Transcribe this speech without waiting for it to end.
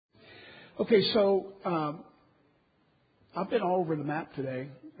Okay, so I've been all over the map today,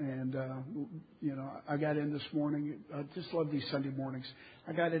 and I got in this morning. I just love these Sunday mornings.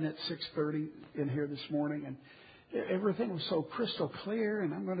 I got in at 6:30 in here this morning, and everything was so crystal clear.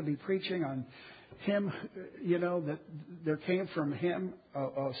 And I'm going to be preaching on Him, that there came from Him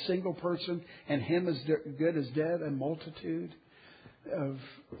a single person, and Him as good as dead, a multitude of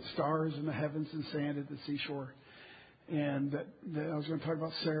stars in the heavens and sand at the seashore. And that I was going to talk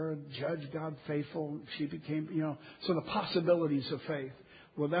about Sarah, judge God faithful. She became, so the possibilities of faith.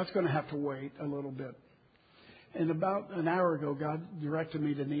 Well, that's going to have to wait a little bit. And about an hour ago, God directed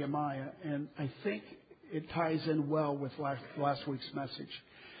me to Nehemiah, and I think it ties in well with last week's message.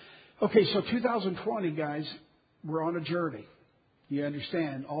 Okay, so 2020, guys, we're on a journey. You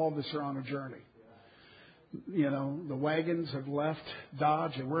understand? All of us are on a journey. The wagons have left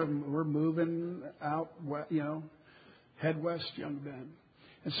Dodge, and we're moving out, head west, young men.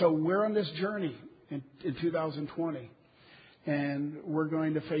 And so we're on this journey in 2020. And we're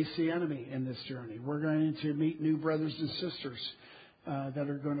going to face the enemy in this journey. We're going to meet new brothers and sisters that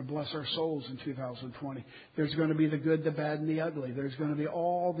are going to bless our souls in 2020. There's going to be the good, the bad, and the ugly. There's going to be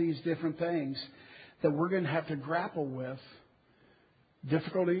all these different things that we're going to have to grapple with,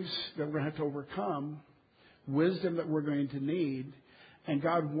 difficulties that we're going to have to overcome, wisdom that we're going to need. And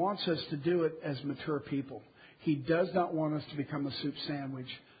God wants us to do it as mature people. He does not want us to become a soup sandwich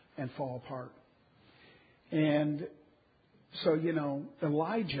and fall apart. And so,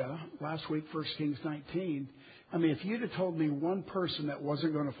 Elijah, last week, 1 Kings 19, if you'd have told me one person that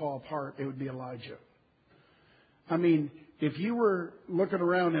wasn't going to fall apart, it would be Elijah. If you were looking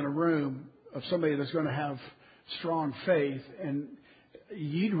around in a room of somebody that's going to have strong faith, and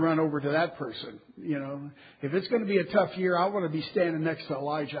you'd run over to that person, If it's going to be a tough year, I want to be standing next to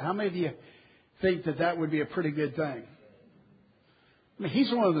Elijah. How many of you think that would be a pretty good thing?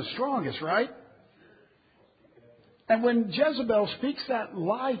 He's one of the strongest, right? And when Jezebel speaks that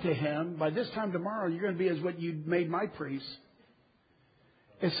lie to him, by this time tomorrow, you're going to be as what you made my priest.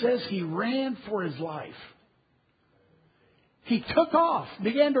 It says he ran for his life. He took off,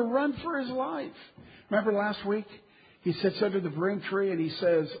 began to run for his life. Remember last week? He sits under the broom tree and he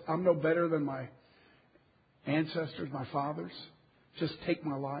says, I'm no better than my ancestors, my fathers. Just take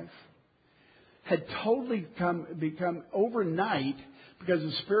my life. Had totally become overnight, because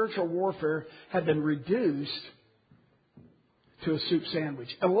the spiritual warfare had been reduced to a soup sandwich.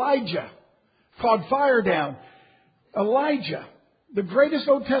 Elijah called fire down. Elijah, the greatest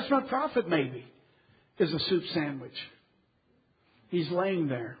Old Testament prophet maybe, is a soup sandwich. He's laying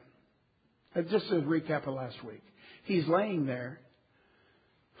there. Just a recap of last week. He's laying there,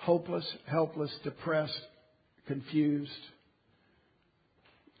 hopeless, helpless, depressed, confused,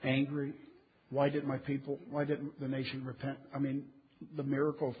 angry. Why didn't the nation repent? The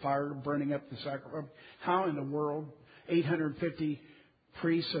miracle of fire burning up the sacrifice. How in the world 850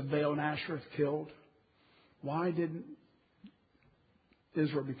 priests of Baal and Asherah killed? Why didn't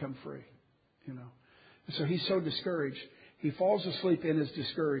Israel become free? So he's so discouraged. He falls asleep in his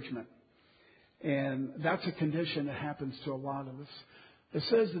discouragement. And that's a condition that happens to a lot of us. It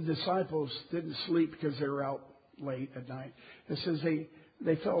says the disciples didn't sleep because they were out late at night. It says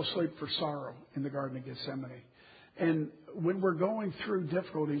they fell asleep for sorrow in the Garden of Gethsemane. And when we're going through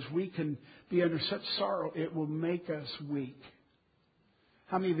difficulties, we can be under such sorrow, it will make us weak.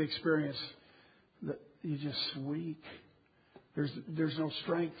 How many of you experienced that you're just weak? There's no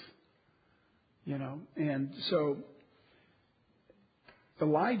strength, And so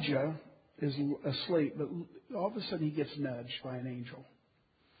Elijah is asleep, but all of a sudden he gets nudged by an angel.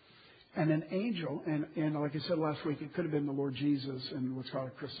 And an angel, and like I said last week, it could have been the Lord Jesus and what's called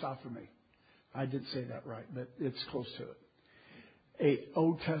a Christophany. I didn't say that right, but it's close to it. A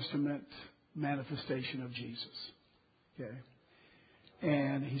Old Testament manifestation of Jesus. Okay?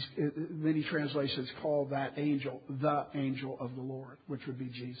 And many translations call that angel the angel of the Lord, which would be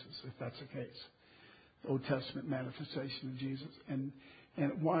Jesus, if that's the case. The Old Testament manifestation of Jesus. And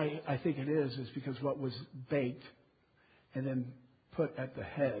why I think it is because what was baked and then put at the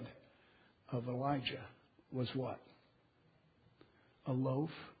head of Elijah was what? A loaf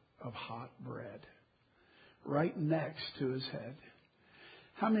of hot bread right next to his head.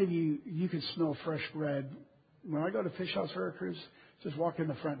 How many of you can smell fresh bread? When I go to Fish House Veracruz, just walk in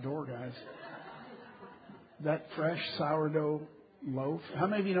the front door, guys. That fresh sourdough loaf. How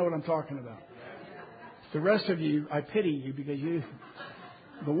many of you know what I'm talking about? The rest of you, I pity you because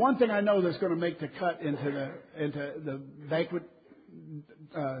the one thing I know that's going to make the cut into the banquet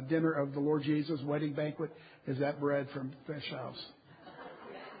dinner of the Lord Jesus, wedding banquet, is that bread from Fish House.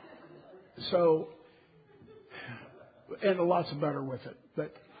 So, and lots of butter with it.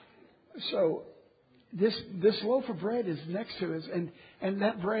 But So this loaf of bread is next to us, and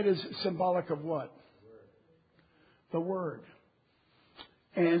that bread is symbolic of what? The Word.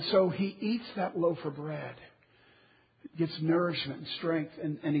 And so he eats that loaf of bread, gets nourishment and strength,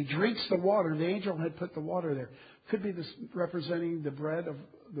 and he drinks the water. The angel had put the water there. Could be this representing the bread of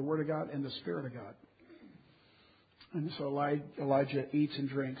the Word of God and the Spirit of God. And so Elijah eats and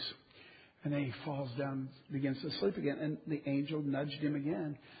drinks, and then he falls down, begins to sleep again. And the angel nudged him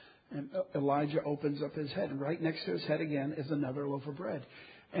again, and Elijah opens up his head, and right next to his head again is another loaf of bread.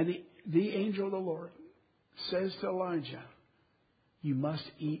 And the angel of the Lord says to Elijah, you must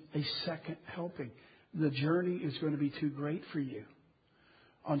eat a second helping. The journey is going to be too great for you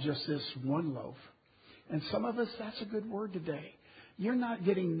on just this one loaf. And some of us, that's a good word today. You're not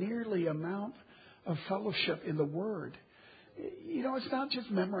getting nearly amount of fellowship in the Word. You know, it's not just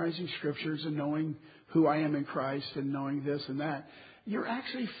memorizing scriptures and knowing who I am in Christ and knowing this and that. You're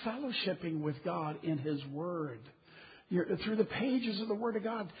actually fellowshipping with God in His Word. Through the pages of the Word of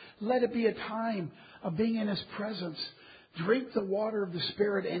God. Let it be a time of being in His presence. Drink the water of the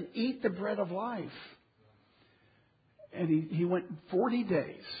Spirit and eat the bread of life. And he went 40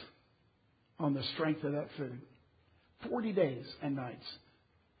 days on the strength of that food. 40 days and nights.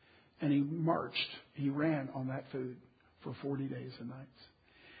 And he ran on that food for 40 days and nights.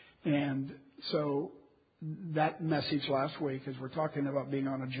 And so that message last week, as we're talking about being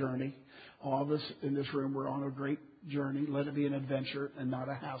on a journey, all of us in this room, we're on a great journey. Let it be an adventure and not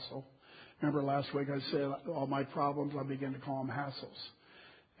a hassle. Remember last week I said all my problems, I began to call them hassles.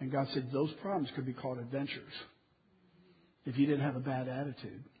 And God said those problems could be called adventures if you didn't have a bad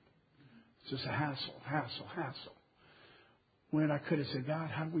attitude. It's just a hassle. When I could have said, God,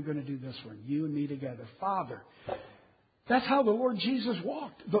 how are we going to do this one? You and me together. Father, that's how the Lord Jesus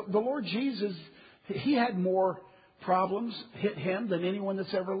walked. The Lord Jesus, He had more problems hit Him than anyone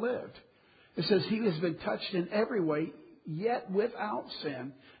that's ever lived. It says He has been touched in every way, yet without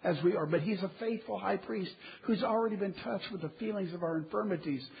sin as we are. But He's a faithful high priest who's already been touched with the feelings of our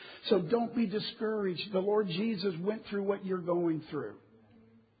infirmities. So don't be discouraged. The Lord Jesus went through what you're going through.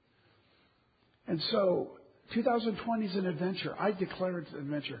 And so 2020 is an adventure. I declare it's an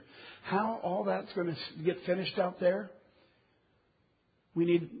adventure. How all that's going to get finished out there? We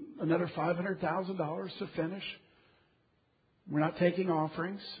need another $500,000 to finish. We're not taking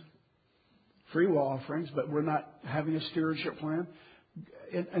offerings, free will offerings, but we're not having a stewardship plan.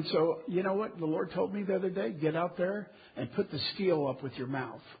 And so, you know what? The Lord told me the other day, get out there and put the steel up with your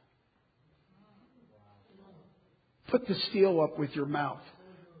mouth. Put the steel up with your mouth.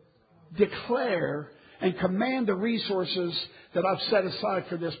 Declare and command the resources that I've set aside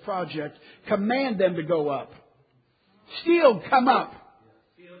for this project. Command them to go up. Steel, come up.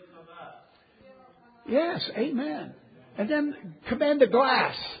 Yes, amen. And then command the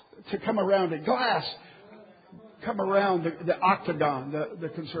glass to come around it. Glass, come around the octagon, the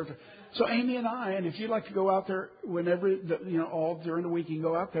conservative. So Amy and I, and if you'd like to go out there whenever, all during the week, you can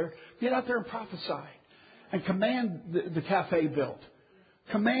go out there. Get out there and prophesy. And command the cafe built.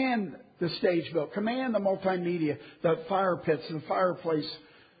 Command the stage built. Command the multimedia, the fire pits, the fireplace,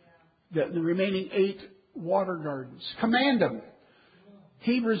 the remaining 8 water gardens. Command them.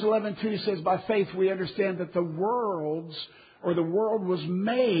 Hebrews 11:2 says, by faith we understand that the world was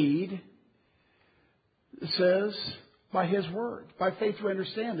made, it says, by His Word. By faith we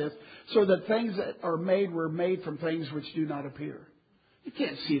understand this, so that things that are made were made from things which do not appear. You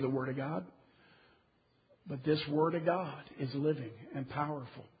can't see the Word of God. But this Word of God is living and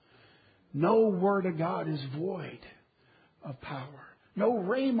powerful. No Word of God is void of power. No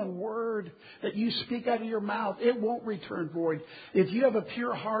rhema word that you speak out of your mouth, it won't return void. If you have a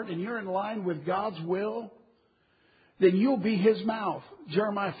pure heart and you're in line with God's will, then you'll be His mouth.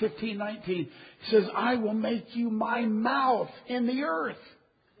 Jeremiah 15:19 says, I will make you my mouth in the earth.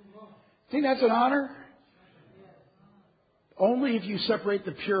 Think that's an honor? Only if you separate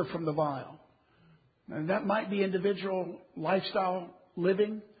the pure from the vile. And that might be individual lifestyle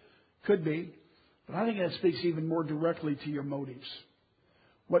living. Could be. But I think that speaks even more directly to your motives.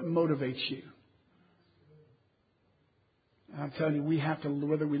 What motivates you? I'm telling you, we have to,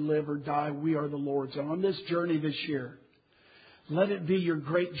 whether we live or die, we are the Lord's. And on this journey this year, let it be your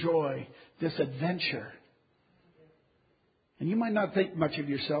great joy, this adventure. And you might not think much of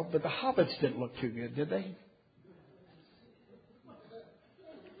yourself, but the hobbits didn't look too good, did they?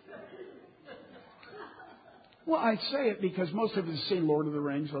 Well, I say it because most of us have seen Lord of the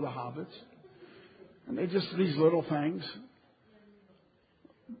Rings or the Hobbits. And they're just these little things.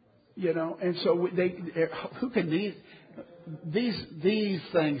 And so who can these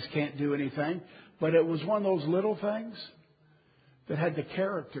things can't do anything. But it was one of those little things that had the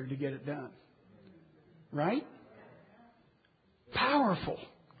character to get it done. Right? Powerful.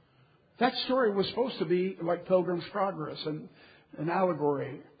 That story was supposed to be like Pilgrim's Progress and an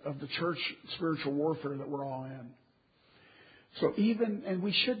allegory of the church spiritual warfare that we're all in. So and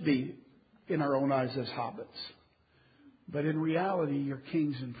we should be in our own eyes as hobbits. But in reality, you're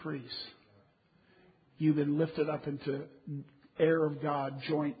kings and priests. You've been lifted up into heir of God,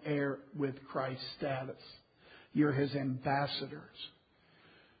 joint heir with Christ's status. You're His ambassadors.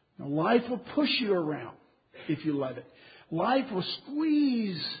 Now, life will push you around if you let it. Life will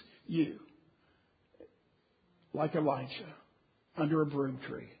squeeze you like Elijah under a broom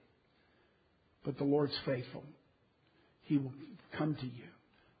tree. But the Lord's faithful. He will come to you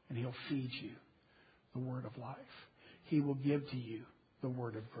and He'll feed you the word of life. He will give to you the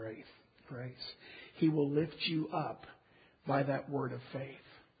word of grace. He will lift you up by that word of faith.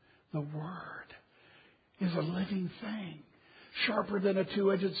 The word is a living thing, sharper than a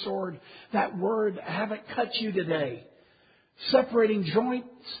two-edged sword. That word haven't cut you today, separating joints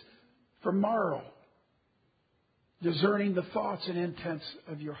from marrow, discerning the thoughts and intents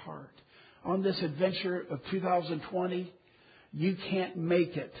of your heart. On this adventure of 2020, you can't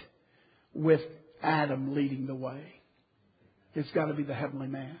make it with Adam leading the way. It's got to be the heavenly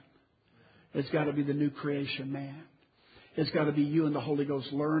man. It's got to be the new creation man. It's got to be you and the Holy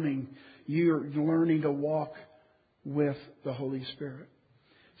Ghost learning. You're learning to walk with the Holy Spirit.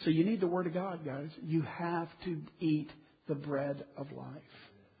 So you need the Word of God, guys. You have to eat the bread of life.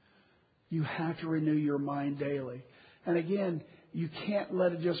 You have to renew your mind daily. And again, you can't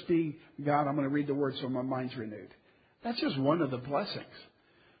let it just be, God, I'm going to read the Word so my mind's renewed. That's just one of the blessings.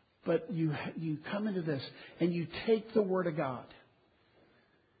 But you come into this and you take the Word of God.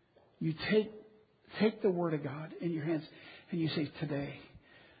 You take the Word of God in your hands and you say, today,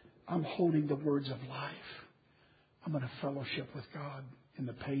 I'm holding the words of life. I'm going to fellowship with God in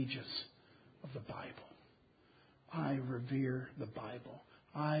the pages of the Bible. I revere the Bible.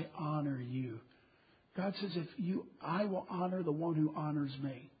 I honor you. God says, I will honor the one who honors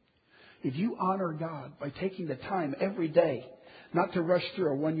me. If you honor God by taking the time every day not to rush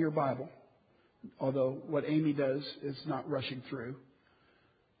through a one-year Bible, although what Amy does is not rushing through.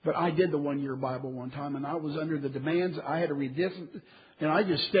 But I did the one-year Bible one time, and I was under the demands. I had to read this, and I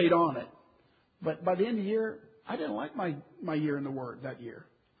just stayed on it. But by the end of the year, I didn't like my year in the Word that year.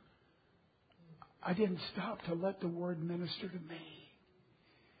 I didn't stop to let the Word minister to me.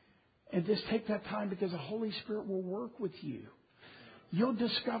 And just take that time because the Holy Spirit will work with you. You'll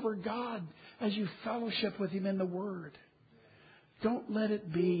discover God as you fellowship with Him in the Word. Don't let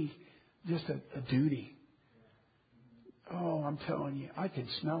it be just a duty. Oh, I'm telling you, I can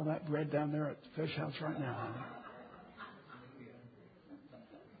smell that bread down there at the fish house right now, honey.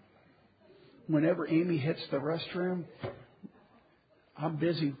 Whenever Amy hits the restroom, I'm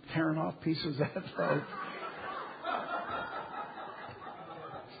busy tearing off pieces of that throat.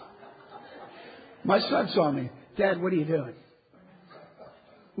 My son saw me. Dad, what are you doing?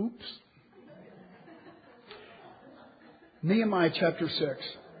 Oops. Nehemiah chapter 6.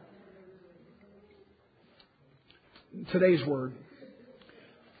 Today's word.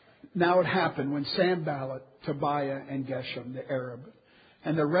 Now it happened when Sanballat, Tobiah, and Geshem, the Arab,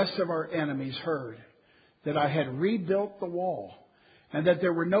 and the rest of our enemies heard that I had rebuilt the wall and that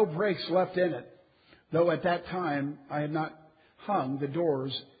there were no breaks left in it, though at that time I had not hung the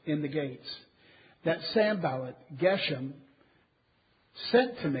doors in the gates, that Sanballat, Geshem,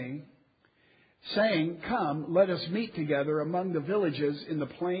 sent to me, saying, come, let us meet together among the villages in the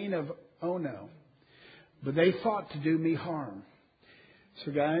plain of Ono. But they thought to do me harm.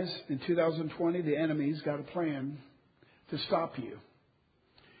 So guys, in 2020, the enemy's got a plan to stop you.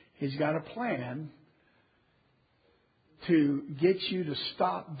 He's got a plan to get you to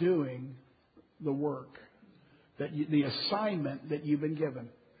stop doing the work, the assignment that you've been given.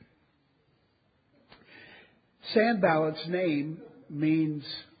 Sanballat's name means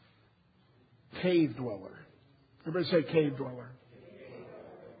cave dweller. Everybody say cave dweller.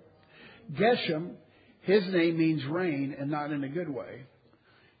 Geshem, his name means rain, and not in a good way.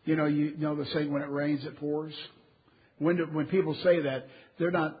 You know the saying, when it rains, it pours? When people say that,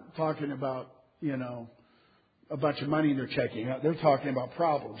 they're not talking about, a bunch of money in their checking. They're talking about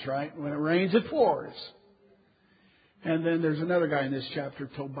problems, right? When it rains, it pours. And then there's another guy in this chapter,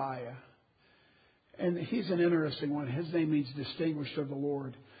 Tobiah. And he's an interesting one. His name means distinguished of the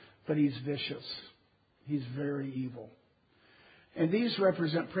Lord, but he's vicious. He's very evil. And these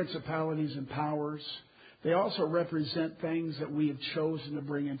represent principalities and powers. They also represent things that we have chosen to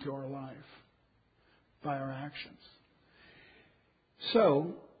bring into our life by our actions.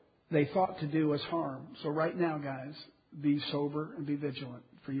 So they thought to do us harm. So right now, guys, be sober and be vigilant.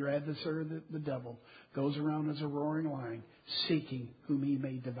 For your adversary, the devil, goes around as a roaring lion, seeking whom he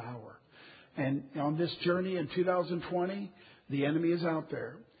may devour. And on this journey in 2020, the enemy is out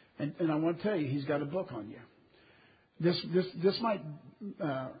there. And I want to tell you, he's got a book on you. This might,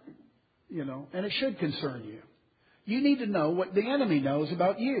 and it should concern you. You need to know what the enemy knows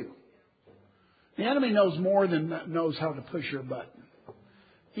about you. The enemy knows more than knows how to push your button.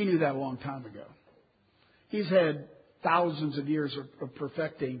 He knew that a long time ago. He's had thousands of years of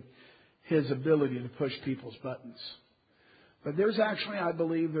perfecting his ability to push people's buttons. But there's actually, I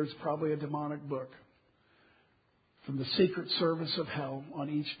believe, there's probably a demonic book from the secret service of hell on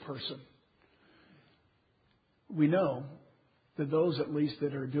each person. We know that those, at least,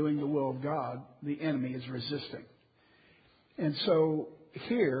 that are doing the will of God, the enemy is resisting. And so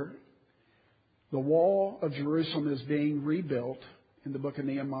here, the wall of Jerusalem is being rebuilt in the book of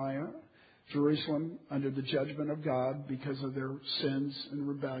Nehemiah. Jerusalem, under the judgment of God because of their sins and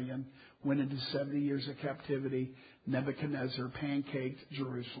rebellion, went into 70 years of captivity. Nebuchadnezzar pancaked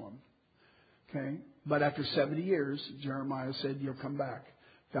Jerusalem. Okay? But after 70 years, Jeremiah said, you'll come back.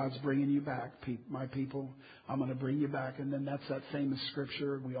 God's bringing you back, my people. I'm going to bring you back. And then that's that famous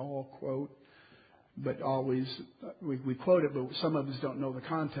scripture we all quote. But always, we quote it, but some of us don't know the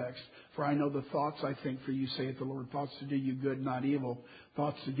context. For I know the thoughts I think for you, saith the Lord, thoughts to do you good, not evil,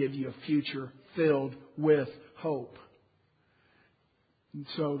 thoughts to give you a future filled with hope. And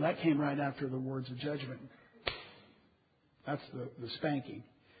so that came right after the words of judgment. That's the spanking.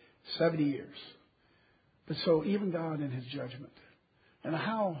 70 years. But so even God in his judgment, and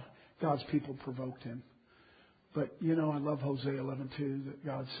how God's people provoked him. But, I love Hosea 11:2 that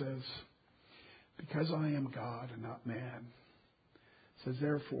God says, because I am God and not man, says,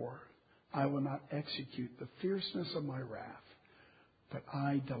 therefore, I will not execute the fierceness of my wrath, but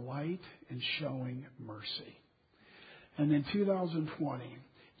I delight in showing mercy. And in 2020,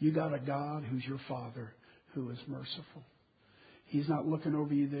 you got a God who's your Father who is merciful. He's not looking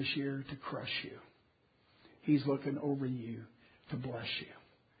over you this year to crush you. He's looking over you to bless you.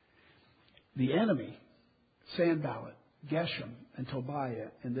 The enemy, Sanballat, Geshem, and Tobiah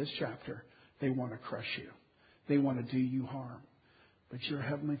in this chapter, they want to crush you. They want to do you harm. But your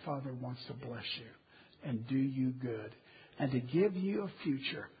Heavenly Father wants to bless you and do you good and to give you a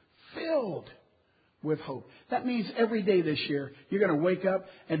future filled with hope. That means every day this year, you're going to wake up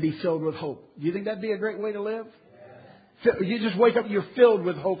and be filled with hope. Do you think that'd be a great way to live? Yes. You just wake up, you're filled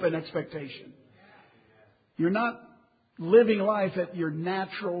with hope and expectation. You're not living life at your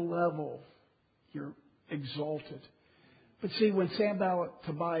natural level. You're exalted. But see, when Sanballat,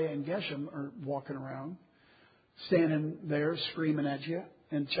 Tobiah, and Geshem are walking around, standing there screaming at you,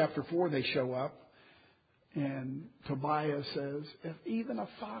 in chapter 4 they show up, and Tobiah says, if even a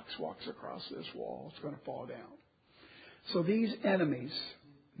fox walks across this wall, it's going to fall down. So these enemies,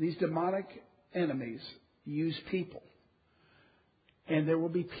 these demonic enemies, use people. And there will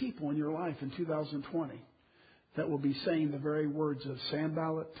be people in your life in 2020 that will be saying the very words of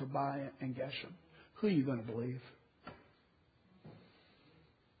Sanballat, Tobiah, and Geshem. Who are you going to believe?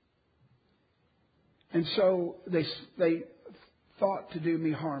 And so they thought to do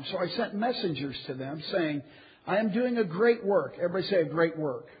me harm. So I sent messengers to them saying, I am doing a great work. Everybody say a great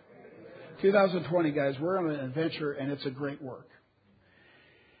work. 2020, guys, we're on an adventure and it's a great work.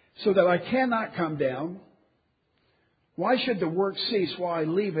 So that I cannot come down. Why should the work cease while I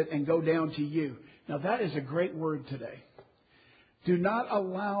leave it and go down to you? Now that is a great word today. Do not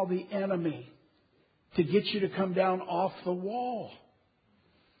allow the enemy to get you to come down off the wall.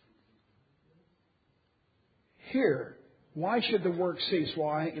 Here, why should the work cease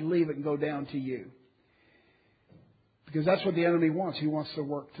while I leave it and go down to you? Because that's what the enemy wants. He wants the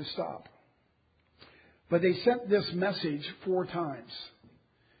work to stop. But they sent this message 4 times.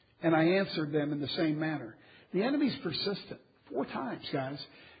 And I answered them in the same manner. The enemy's persistent. 4 times, guys.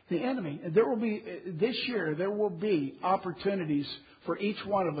 The enemy, this year, there will be opportunities for each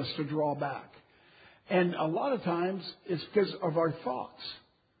one of us to draw back. And a lot of times, it's because of our thoughts.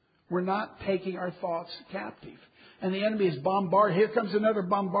 We're not taking our thoughts captive. And the enemy is bombarded. Here comes another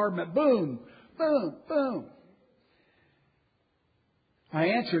bombardment. Boom, boom, boom. I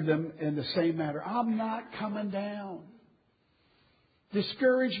answered them in the same manner. I'm not coming down.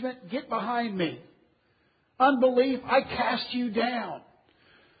 Discouragement, get behind me. Unbelief, I cast you down.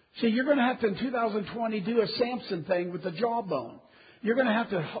 See, you're going to have to, in 2020, do a Samson thing with the jawbone. You're going to have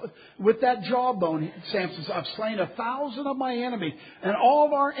to, with that jawbone, Samson says, I've slain 1,000 of my enemy. And all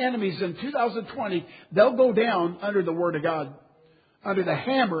of our enemies in 2020, they'll go down under the Word of God, under the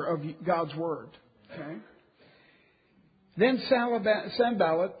hammer of God's Word. Okay? Then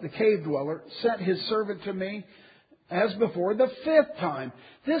Sanballat, the cave dweller, sent his servant to me as before the fifth time.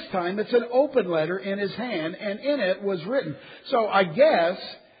 This time it's an open letter in his hand, and in it was written. So I guess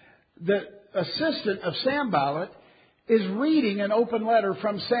the assistant of Sanballat is reading an open letter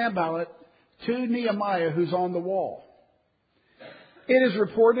from Sanballat to Nehemiah, who's on the wall. It is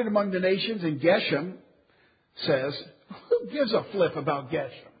reported among the nations, and Geshem says, who gives a flip about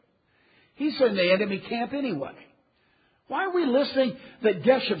Geshem? He's in the enemy camp anyway. Why are we listening that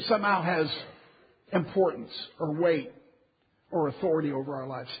Geshem somehow has importance or weight or authority over our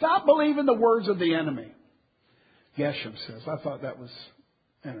lives? Stop believing the words of the enemy. Geshem says, I thought that was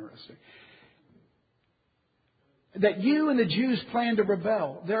interesting. That you and the Jews plan to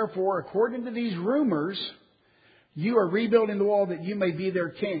rebel. Therefore, according to these rumors, you are rebuilding the wall that you may be their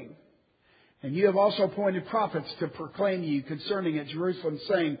king. And you have also appointed prophets to proclaim you concerning it, Jerusalem,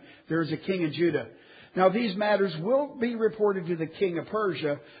 saying, there is a king in Judah. Now these matters will be reported to the king of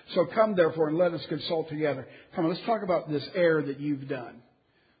Persia. So come therefore and let us consult together. Come on, let's talk about this error that you've done,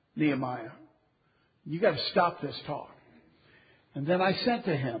 Nehemiah. You got to stop this talk. And then I sent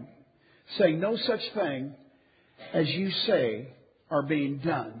to him, saying, no such thing as you say are being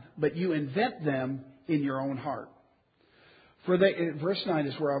done, but you invent them in your own heart. For they, verse 9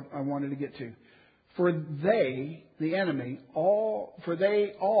 is where I wanted to get to. For they, the enemy, for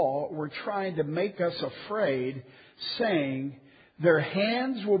they all were trying to make us afraid, saying, their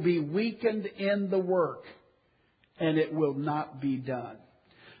hands will be weakened in the work, and it will not be done.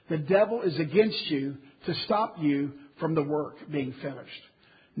 The devil is against you to stop you from the work being finished.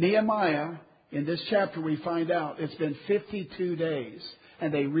 Nehemiah, in this chapter we find out, it's been 52 days,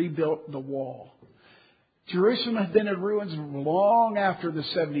 and they rebuilt the wall. Jerusalem had been in ruins long after the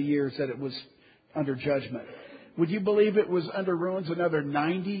 70 years that it was under judgment. Would you believe it was under ruins another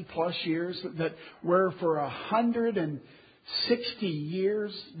 90 plus years? That where for 160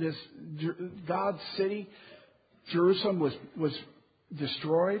 years this God's city, Jerusalem, was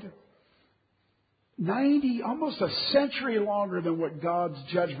destroyed? 90, almost a century longer than what God's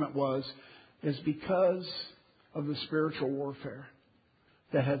judgment was, is because of the spiritual warfare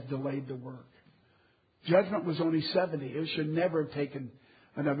that has delayed the work. Judgment was only 70. It should never have taken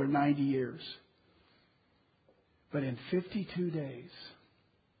another 90 years. But in 52 days,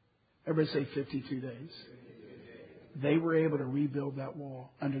 everybody say 52 days, they were able to rebuild that wall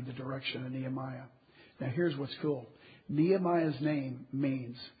under the direction of Nehemiah. Now here's what's cool. Nehemiah's name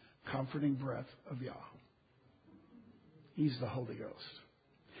means comforting breath of Yah. He's the Holy Ghost.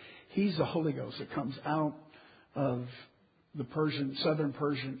 He's the Holy Ghost that comes out of the southern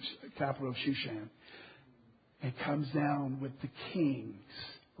Persian capital of Shushan. It comes down with the king's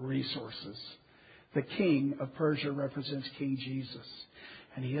resources. The king of Persia represents King Jesus.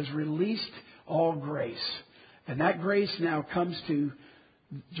 And he has released all grace. And that grace now comes to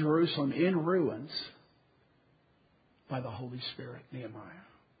Jerusalem in ruins by the Holy Spirit, Nehemiah.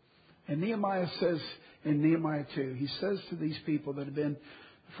 And Nehemiah says in Nehemiah 2, he says to these people that have been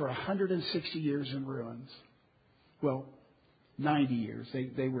for 160 years in ruins, well, 90 years.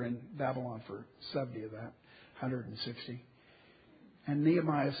 They were in Babylon for 70 of that. 160. And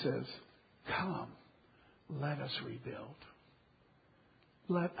Nehemiah says, come, let us rebuild.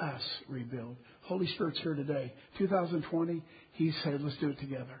 Let us rebuild. Holy Spirit's here today. 2020, He said, let's do it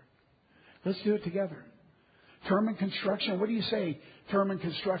together. Let's do it together. Term and construction, what do you say? Term and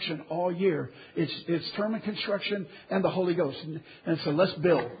construction all year. It's term and construction and the Holy Ghost. And so let's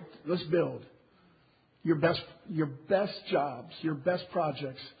build. Let's build. Your best jobs, your best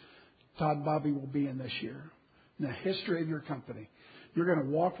projects, Todd and Bobby will be in this year. In the history of your company. You're going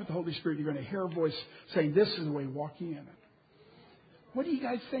to walk with the Holy Spirit. You're going to hear a voice saying, this is the way, walk ye in it. What do you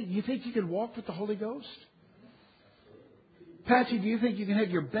guys think? You think you can walk with the Holy Ghost? Patsy, do you think you can have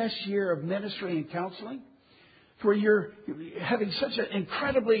your best year of ministry and counseling? Where you're having such an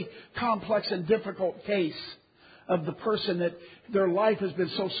incredibly complex and difficult case of the person that their life has been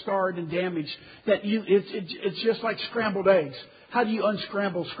so scarred and damaged that it's just like scrambled eggs. How do you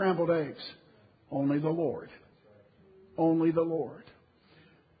unscramble scrambled eggs? Only the Lord. Only the Lord.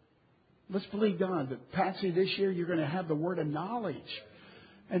 Let's believe God that, Patsy, this year you're going to have the word of knowledge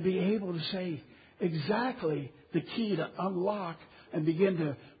and be able to say exactly the key to unlock and begin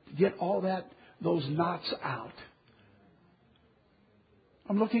to get all those knots out.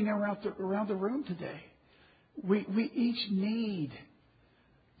 I'm looking around the room today. We each need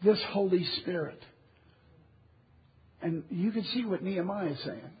this Holy Spirit. And you can see what Nehemiah is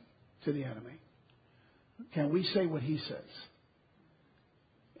saying to the enemy. Can we say what he says?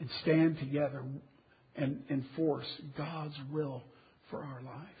 And stand together and enforce God's will for our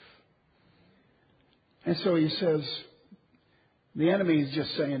life. And so he says, the enemy is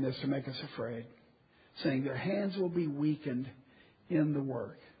just saying this to make us afraid. saying their hands will be weakened in the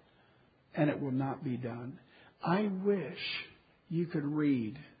work, and it will not be done. I wish you could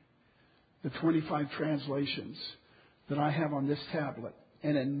read the 25 translations that I have on this tablet,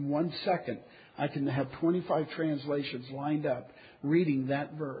 and in 1 second I can have 25 translations lined up reading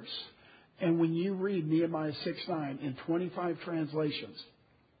that verse. And when you read Nehemiah 6:9 in 25 translations,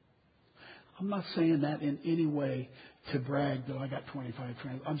 I'm not saying that in any way to brag that I got 25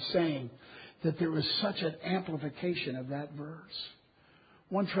 translations. I'm saying that there was such an amplification of that verse.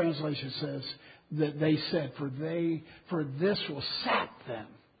 One translation says that they said, for this will sap them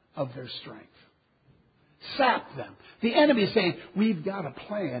of their strength. Sap them. The enemy is saying, we've got a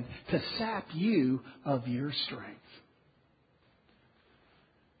plan to sap you of your strength.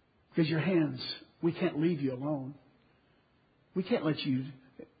 Because your hands, we can't leave you alone. We can't let you.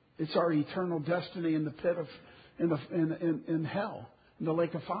 It's our eternal destiny in the pit of, in hell, in the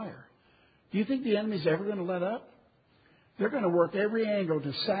lake of fire. Do you think the enemy's ever going to let up? They're going to work every angle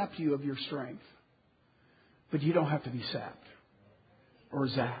to sap you of your strength. But you don't have to be sapped or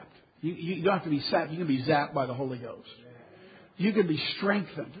zapped. You don't have to be sapped. You can be zapped by the Holy Ghost. You can be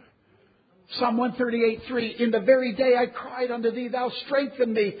strengthened. Psalm 138:3, in the very day I cried unto thee, thou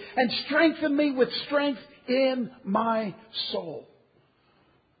strengthen me, and strengthen me with strength in my soul.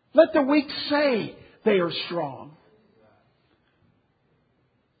 Let the weak say they are strong.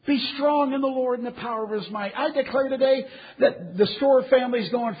 Be strong in the Lord and the power of His might. I declare today that the Store family is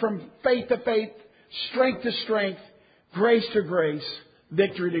going from faith to faith, strength to strength, grace to grace,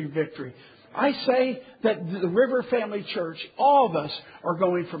 victory to victory. I say that the River Family Church, all of us are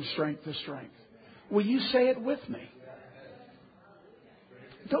going from strength to strength. Will you say it with me?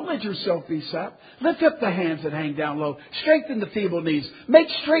 Don't let yourself be sapped. Lift up the hands that hang down low. Strengthen the feeble knees. Make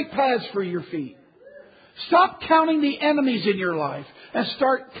straight paths for your feet. Stop counting the enemies in your life and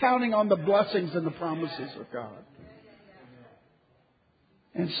start counting on the blessings and the promises of God.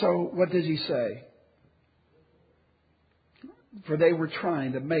 And so, what does He say? For they were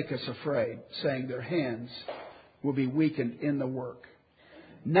trying to make us afraid, saying their hands will be weakened in the work.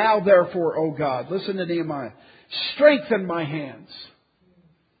 Now therefore, O God, listen to Nehemiah, strengthen my hands.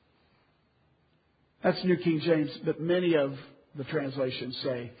 That's New King James, but many of the translations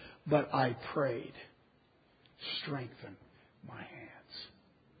say, but I prayed, strengthen my hands.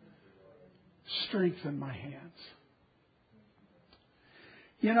 Strengthen my hands.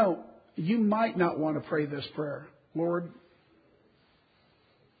 You know, you might not want to pray this prayer. Lord,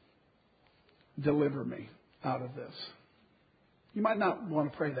 deliver me out of this. You might not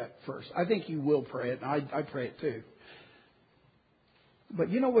want to pray that first. I think you will pray it, and I pray it too. But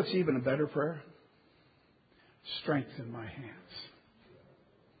you know what's even a better prayer? Strengthen my hands.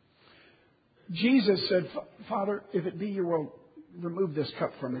 Jesus said, Father, if it be your will, remove this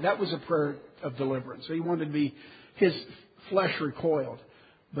cup from me. That was a prayer of deliverance. So He wanted to be, His flesh recoiled.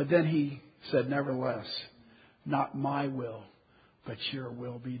 But then He said, nevertheless, not my will, but your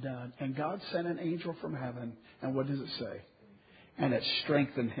will be done. And God sent an angel from heaven. And what does it say? And it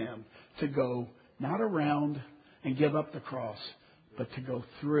strengthened Him to go not around and give up the cross, but to go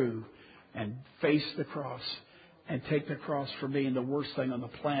through and face the cross and take the cross for me, and the worst thing on the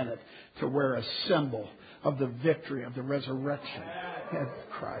planet, to wear a symbol of the victory of the resurrection of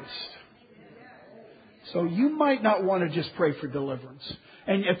Christ. So you might not want to just pray for deliverance.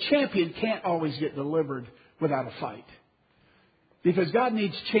 And a champion can't always get delivered without a fight. Because God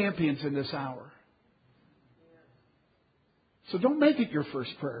needs champions in this hour. So don't make it your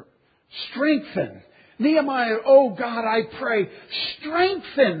first prayer. Strengthen. Nehemiah, oh God, I pray,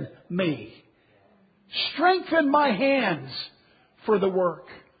 strengthen me. Strengthen my hands for the work.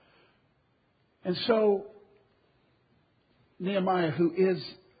 And so, Nehemiah, who is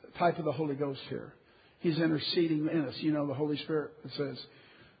a type of the Holy Ghost here, he's interceding in us. You know, the Holy Spirit, it says,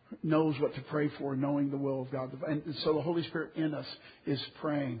 knows what to pray for, knowing the will of God. And so the Holy Spirit in us is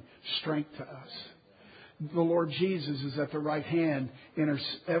praying strength to us. The Lord Jesus is at the right hand,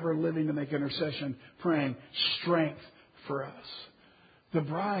 ever living to make intercession, praying strength for us. The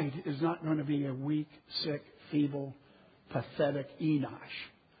bride is not going to be a weak, sick, feeble, pathetic Enosh.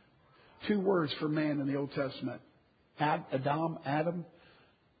 2 words for man in the Old Testament. Adam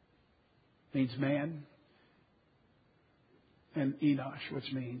means man. And Enosh,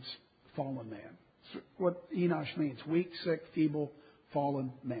 which means fallen man. So what Enosh means, weak, sick, feeble,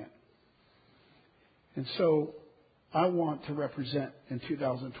 fallen man. And so I want to represent in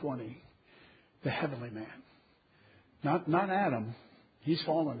 2020 the heavenly man. Not Adam. He's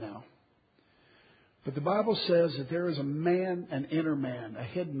fallen now. But the Bible says that there is a man, an inner man, a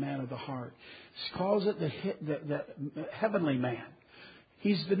hidden man of the heart. It calls it the heavenly man.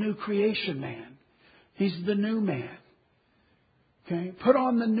 He's the new creation man. He's the new man. Okay? Put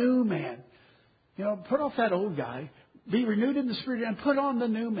on the new man. Put off that old guy. Be renewed in the spirit and put on the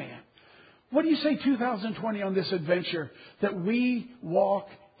new man. What do you say 2020 on this adventure that we walk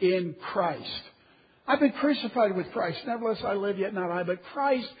in Christ? I've been crucified with Christ. Nevertheless, I live, yet not I, but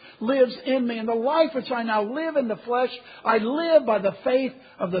Christ lives in me. And the life which I now live in the flesh, I live by the faith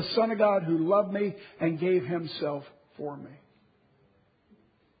of the Son of God who loved me and gave Himself for me.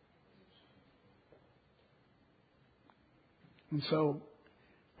 And so,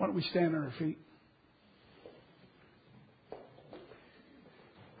 why don't we stand on our feet?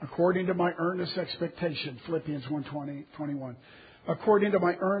 According to my earnest expectation, Philippians 1:21. According to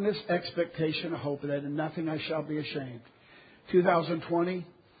my earnest expectation, I hope that in nothing I shall be ashamed. 2020,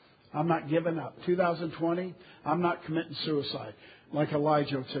 I'm not giving up. 2020, I'm not committing suicide. Like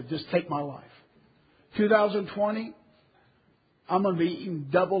Elijah said, just take my life. 2020, I'm going to be eating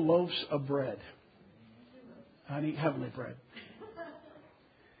double loaves of bread. I need heavenly bread.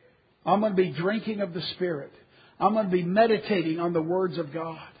 I'm going to be drinking of the Spirit. I'm going to be meditating on the words of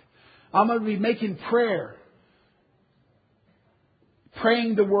God. I'm going to be making prayer.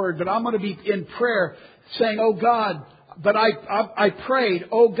 Praying the Word. But I'm going to be in prayer saying, oh God, but I prayed,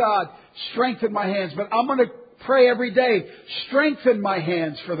 oh God, strengthen my hands. But I'm going to pray every day, strengthen my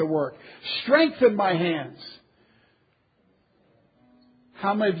hands for the work. Strengthen my hands.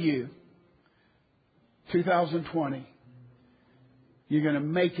 How many of you, 2020, you're going to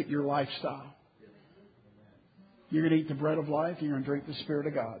make it your lifestyle? You're going to eat the bread of life. You're going to drink the Spirit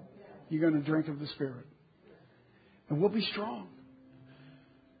of God. You're going to drink of the Spirit. And we'll be strong.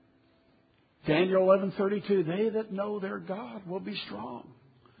 Daniel 11:32, they that know their God will be strong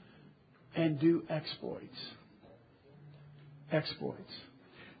and do exploits. Exploits.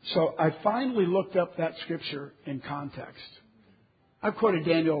 So I finally looked up that scripture in context. I've quoted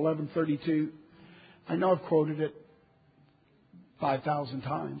Daniel 11:32. I know I've quoted it 5,000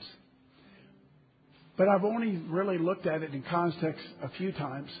 times. But I've only really looked at it in context a few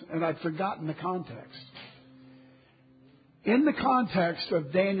times, and I'd forgotten the context. In the context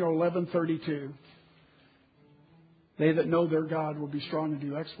of Daniel 11:32, they that know their God will be strong and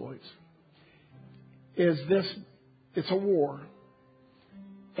do exploits, it's a war.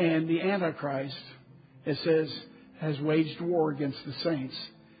 And the Antichrist, it says, has waged war against the saints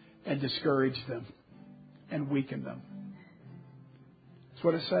and discouraged them and weakened them. That's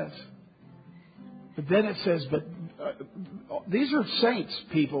what it says. But then it says, these are saints,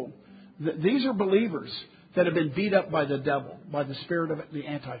 people. These are believers that have been beat up by the devil, by the spirit of the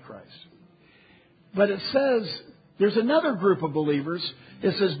Antichrist. But it says, there's another group of believers.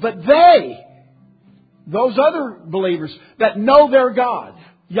 It says, but they, those other believers that know their God,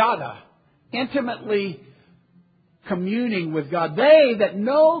 yada, intimately communing with God, they that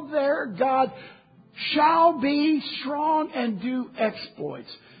know their God shall be strong and do exploits.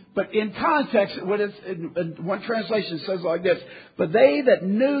 But in context, in one translation says like this, but they that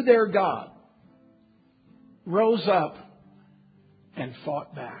knew their God rose up and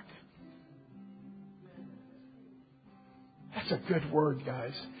fought back. That's a good word,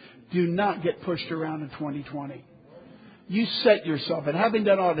 guys. Do not get pushed around in 2020. You set yourself, and having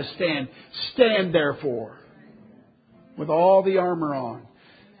done all to stand therefore with all the armor on.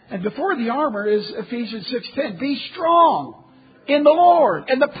 And before the armor is Ephesians 6:10. Be strong in the Lord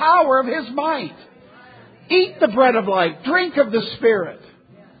and the power of His might. Eat the bread of life. Drink of the Spirit.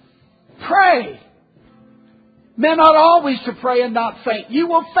 Pray. Men ought always to pray and not faint. You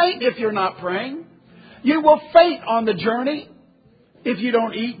will faint if you're not praying. You will faint on the journey if you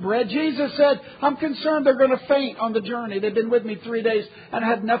don't eat bread. Jesus said, I'm concerned they're going to faint on the journey. They've been with me 3 days and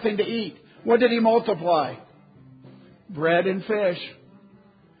had nothing to eat. What did He multiply? Bread and fish.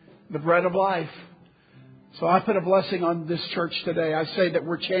 The bread of life. So I put a blessing on this church today. I say that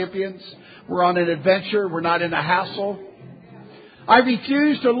we're champions. We're on an adventure. We're not in a hassle. I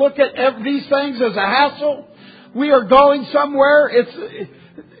refuse to look at these things as a hassle. We are going somewhere.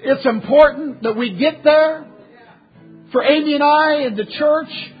 It's important that we get there. For Amy and I and the church,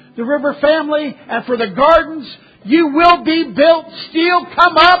 the River family, and for the gardens, you will be built. Steel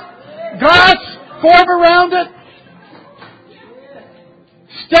come up. Glass form around it.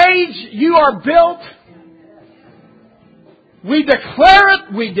 Stage, you are built. We declare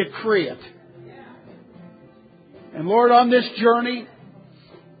it, we decree it. And Lord, on this journey,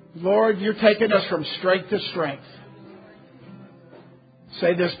 Lord, you're taking us from strength to strength.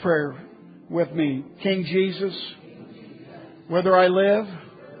 Say this prayer with me. King Jesus, whether I live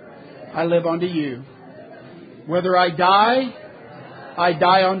unto you. Whether I die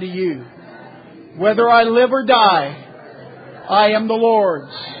unto you. Whether I live or die, I am the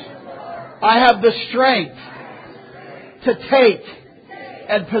Lord's. I have the strength to take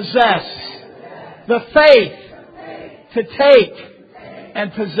and possess. The faith to take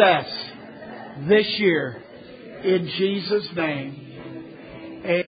and possess this year. In Jesus' name.